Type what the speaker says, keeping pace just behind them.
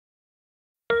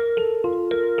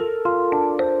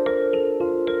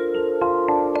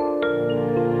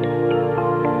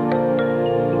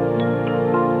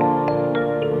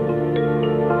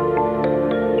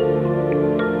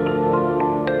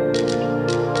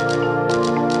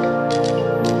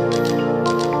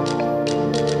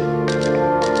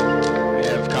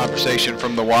conversation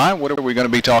from the Y. What are we going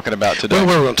to be talking about today? Well,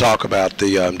 we're going to talk about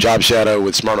the job shadow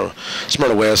with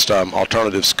Smyrna West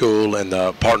Alternative School and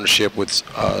the partnership with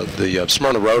the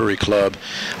Smyrna Rotary Club.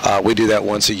 We do that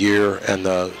once a year, and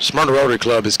the Smyrna Rotary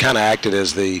Club has kind of acted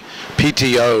as the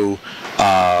PTO,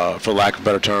 for lack of a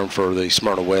better term, for the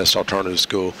Smyrna West Alternative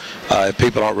School. If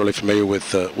people aren't really familiar with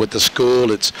the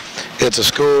school, it's a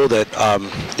school that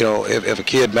you know, if a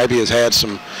kid maybe has had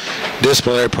some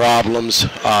disciplinary problems,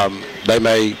 they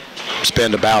may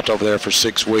spend about over there for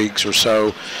 6 weeks or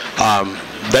so.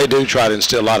 They do try to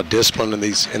instill a lot of discipline in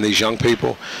these young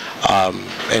people,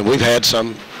 and we've had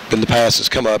some in the past that's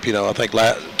come up. You know, I think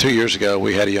 2 years ago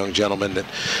we had a young gentleman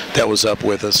that was up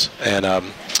with us, and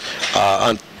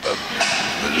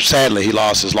sadly he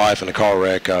lost his life in a car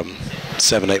wreck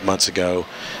 7-8 months ago.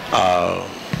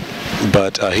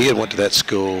 But he had went to that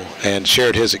school and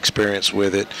shared his experience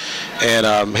with it,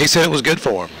 and he said it was good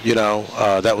for him. You know,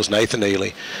 that was Nathan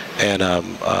Neely, and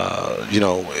you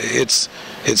know, it's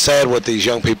sad what these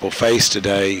young people face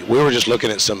today. We were just looking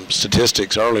at some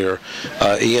statistics earlier.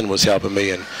 Ian was helping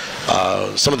me, and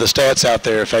some of the stats out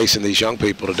there facing these young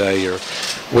people today are,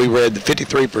 we read that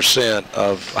 53%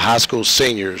 of high school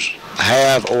seniors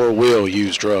have or will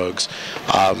use drugs.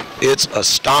 It's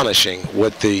astonishing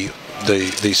what the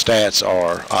stats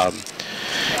are.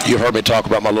 You've heard me talk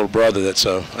about my little brother that's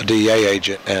a DEA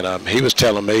agent, and he was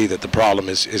telling me that the problem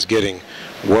is getting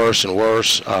worse and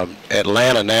worse.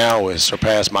 Atlanta now has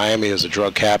surpassed Miami as the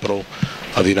drug capital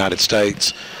of the United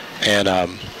States, and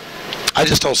I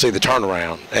just don't see the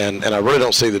turnaround, and I really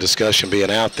don't see the discussion being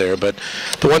out there. But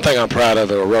the one thing I'm proud of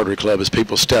at a Rotary Club is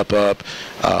people step up,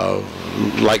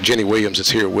 like Jenny Williams that's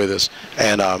here with us,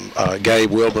 and Gabe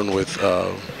Wilburn with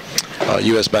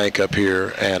U.S. Bank up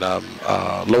here, and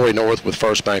Lori North with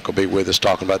First Bank will be with us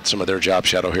talking about some of their job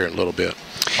shadow here in a little bit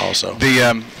also.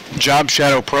 The job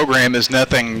shadow program is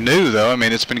nothing new, though. I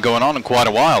mean, it's been going on in quite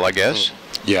a while, I guess.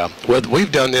 Yeah, well,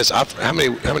 we've done this. How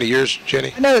many years,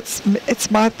 Jenny? I know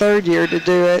it's my 3rd year to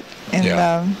do it, and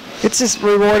yeah. It's just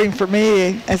rewarding for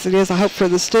me as it is, I hope, for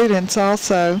the students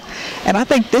also. And I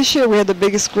think this year we had the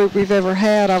biggest group we've ever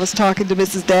had. I was talking to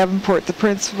Mrs. Davenport, the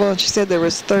principal, and she said there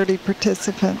was 30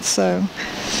 participants. So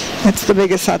it's the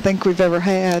biggest I think we've ever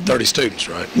had. 30 students,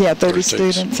 right? Yeah, 30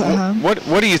 students.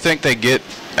 What do you think they get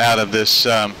out of this,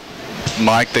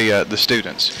 Mike, the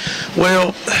students?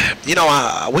 Well, you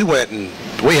know, we went and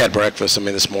we had breakfast. I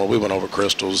mean, this morning we went over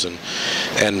Crystals, and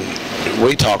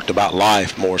we talked about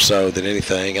life more so than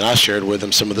anything. And I shared with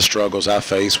them some of the struggles I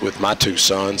face with my 2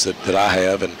 sons that I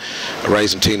have, and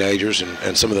raising teenagers,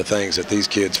 and some of the things that these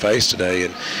kids face today.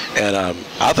 And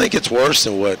I think it's worse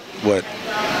than what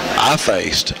I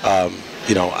faced.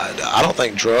 You know, I don't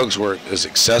think drugs were as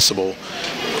accessible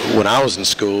when I was in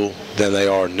school than they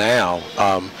are now.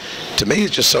 To me,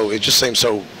 it just seems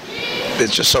so.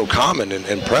 It's just so common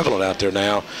and prevalent out there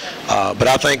now. But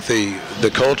I think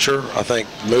the culture, I think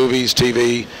movies,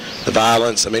 TV, the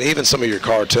violence, I mean, even some of your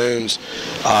cartoons,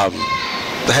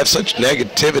 they have such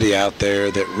negativity out there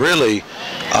that really,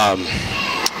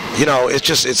 you know,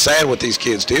 it's sad what these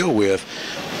kids deal with.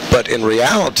 But in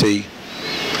reality,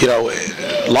 you know,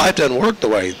 life doesn't work the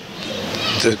way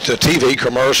the TV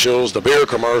commercials, the beer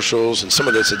commercials, and some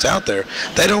of this that's out there.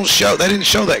 They didn't show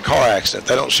that car accident.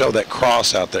 They don't show that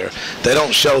cross out there. They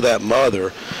don't show that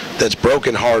mother that's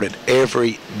brokenhearted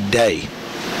every day.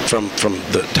 From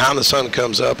the time the sun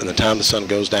comes up and the time the sun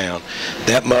goes down,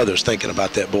 that mother's thinking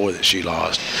about that boy that she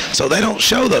lost. So they don't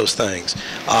show those things.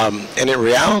 And in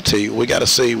reality, we got to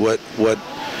see what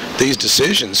these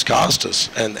decisions cost us,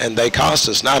 and they cost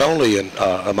us not only an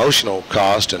emotional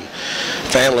cost, and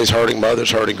families hurting, mothers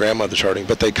hurting, grandmothers hurting,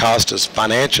 but they cost us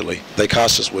financially. They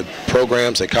cost us with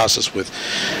programs. They cost us with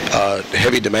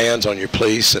heavy demands on your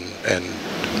police and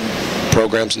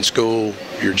programs in school,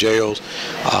 your jails.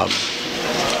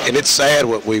 And it's sad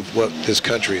what this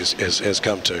country has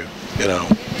come to. You know,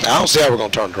 I don't see how we're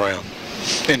going to turn it around.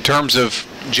 In terms of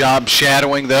job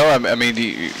shadowing, though, I mean, do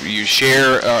you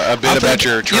share a bit about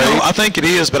your trade? You know, I think it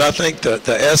is, but I think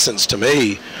the essence to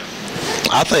me,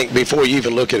 I think before you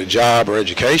even look at a job or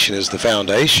education, is the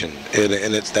foundation,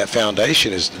 and it's that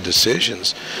foundation is the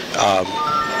decisions,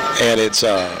 and it's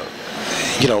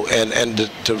you know,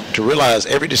 and to realize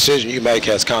every decision you make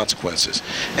has consequences,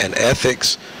 and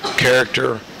ethics,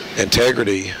 character,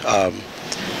 integrity.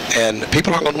 And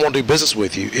people aren't going to want to do business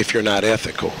with you if you're not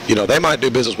ethical. You know, they might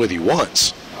do business with you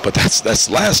once, but that's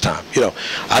the last time. You know,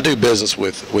 I do business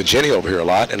with Jenny over here a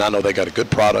lot, and I know they got a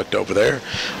good product over there.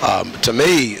 To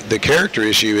me, the character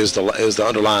issue is the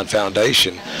underlying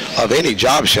foundation of any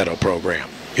job shadow program.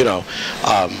 You know,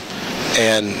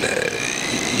 and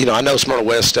I know Smyrna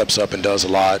West steps up and does a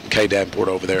lot. Kay Davenport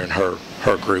over there and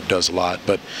her group does a lot,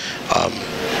 but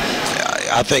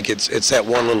I think it's that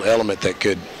one little element that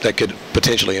could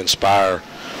potentially inspire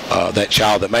that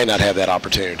child that may not have that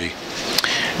opportunity.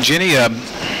 Jenny,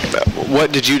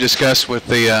 what did you discuss with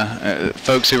the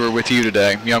folks who were with you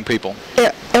today, young people?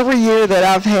 Every year that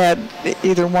I've had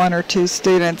either one or two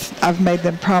students, I've made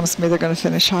them promise me they're going to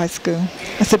finish high school.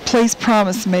 I said, please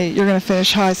promise me you're going to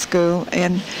finish high school,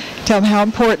 and tell them how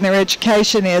important their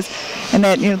education is, and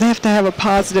that they have to have a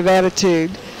positive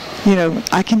attitude.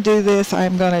 I can do this. I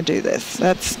am going to do this.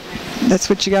 That's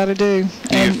what you got to do.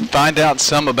 Do you find out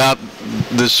some about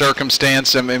the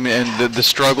circumstance and the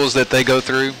struggles that they go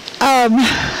through?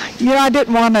 I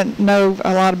didn't want to know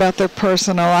a lot about their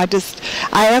personal. I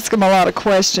ask them a lot of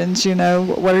questions.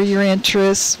 What are your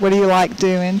interests? What do you like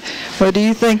doing? What do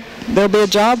you think there'll be a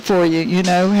job for you?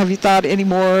 Have you thought any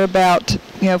more about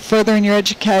furthering your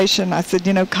education? I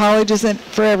said, college isn't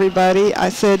for everybody. I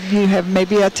said, you have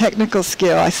maybe a technical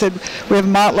skill. I said, we have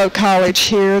Motlow College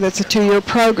here. That's a 2-year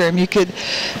program. You could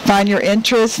find your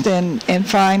interest and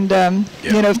find,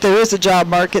 if there is a job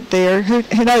market there.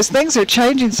 Who knows? Things are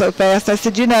changing so fast. I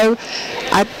said,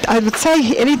 I would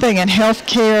say anything in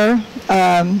healthcare,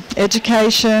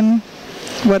 education.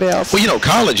 What else? Well,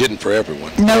 college isn't for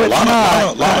everyone. No, it's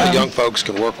not. A lot of young folks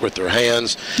can work with their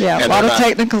hands. Yeah, a lot of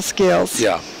technical skills.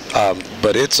 Yeah,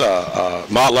 but it's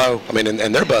Motlow. I mean,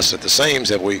 and they're busting at the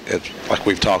seams like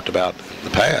we've talked about in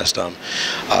the past. A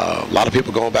lot of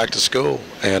people going back to school,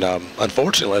 and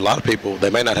unfortunately, a lot of people, they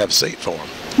may not have a seat for them.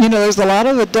 There's a lot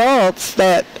of adults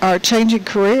that are changing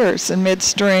careers in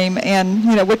midstream, and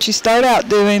what you start out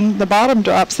doing, the bottom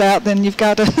drops out, then you've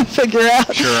got to figure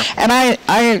out. Sure. And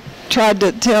I tried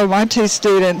to tell my 2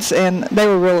 students, and they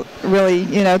were really,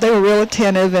 they were real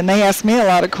attentive, and they asked me a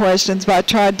lot of questions, but I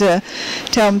tried to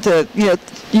tell them to,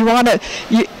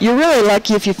 you're really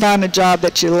lucky if you find a job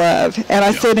that you love. And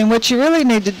I said, and what you really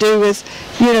need to do is,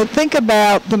 think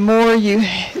about the more you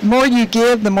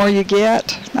give, the more you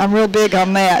get. I'm real big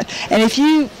on that. And if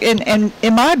you,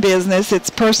 in my business, it's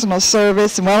personal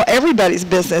service, and everybody's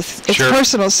business, it's Sure.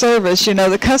 personal service.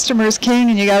 The customer is king,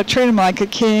 and you got to treat him like a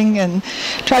king, and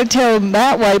try to tell them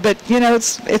that way. But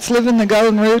it's living the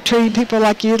golden rule, treating people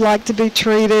like you'd like to be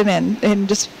treated, and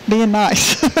just being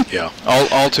nice. Yeah.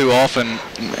 All too often,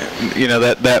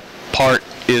 that part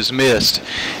is missed,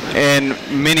 and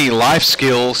many life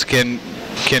skills can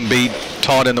be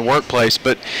taught in the workplace,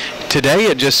 but today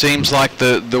it just seems like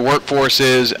the workforce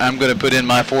is, I'm going to put in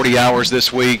my 40 hours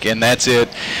this week and that's it.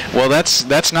 Well,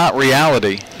 that's not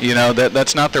reality.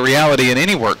 That's not the reality in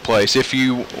any workplace if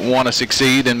you want to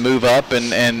succeed and move up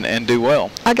and do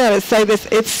well. I got to say this,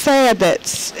 it's sad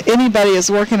that anybody is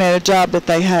working at a job that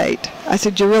they hate. I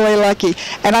said, you're really lucky.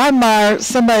 And I admire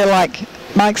somebody like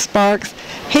Mike Sparks.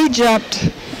 He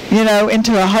jumped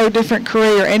into a whole different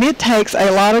career, and it takes a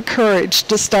lot of courage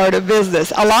to start a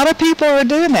business. A lot of people are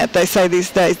doing that, they say these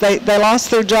days. They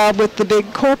lost their job with the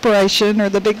big corporation or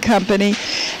the big company,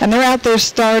 and they're out there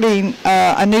starting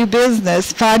a new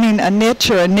business, finding a niche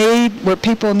or a need where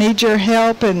people need your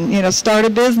help, and start a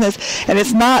business. And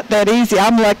it's not that easy.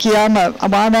 I'm lucky. I'm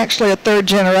actually a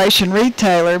 3rd-generation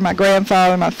retailer. My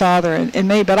grandfather, my father, and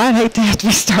me. But I'd hate to have to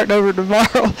be starting over tomorrow.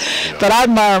 Yeah. But I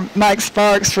admire Mike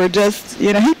Sparks for just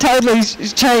he totally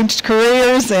changed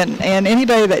careers, and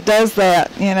anybody that does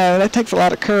that, that takes a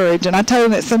lot of courage. And I told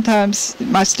them that sometimes,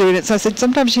 my students, I said,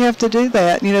 sometimes you have to do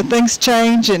that. Things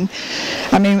change, and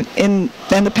I mean, in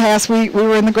the past we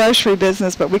were in the grocery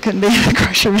business, but we couldn't be in the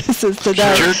grocery business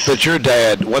today. But your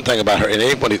dad, one thing about her, and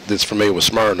anybody that's familiar with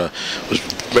Smyrna, was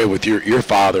familiar with your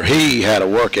father, he had a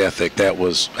work ethic that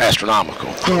was astronomical.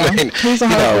 Yeah, I mean, he's a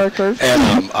hard worker.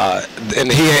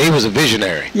 And he was a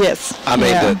visionary. Yes. I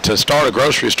mean, to start a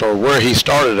grocery store where he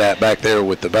started at back there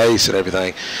with the base and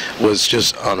everything was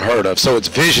just unheard of. So it's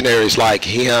visionaries like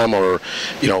him, or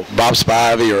Bob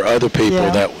Spivey, or other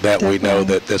people that we know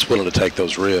that's willing to take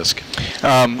those risks.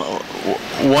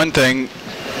 One thing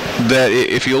that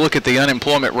if you look at the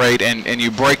unemployment rate and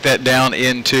you break that down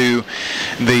into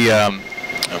the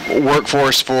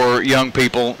workforce for young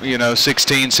people,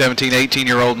 16, 17,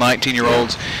 18-year-old,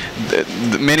 19-year-olds,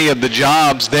 many of the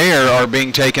jobs there are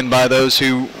being taken by those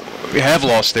who have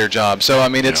lost their jobs. So I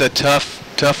mean, it's a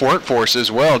tough workforce as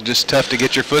well. Just tough to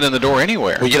get your foot in the door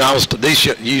anywhere. Well, these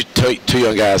two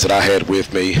young guys that I had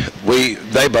with me,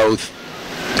 they both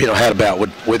had about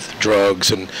with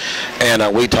drugs, and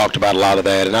we talked about a lot of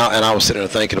that, and I was sitting there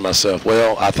thinking to myself,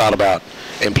 well, I thought about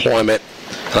employment,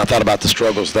 and I thought about the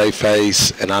struggles they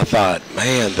face, and I thought,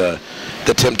 man, the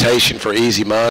temptation for easy money.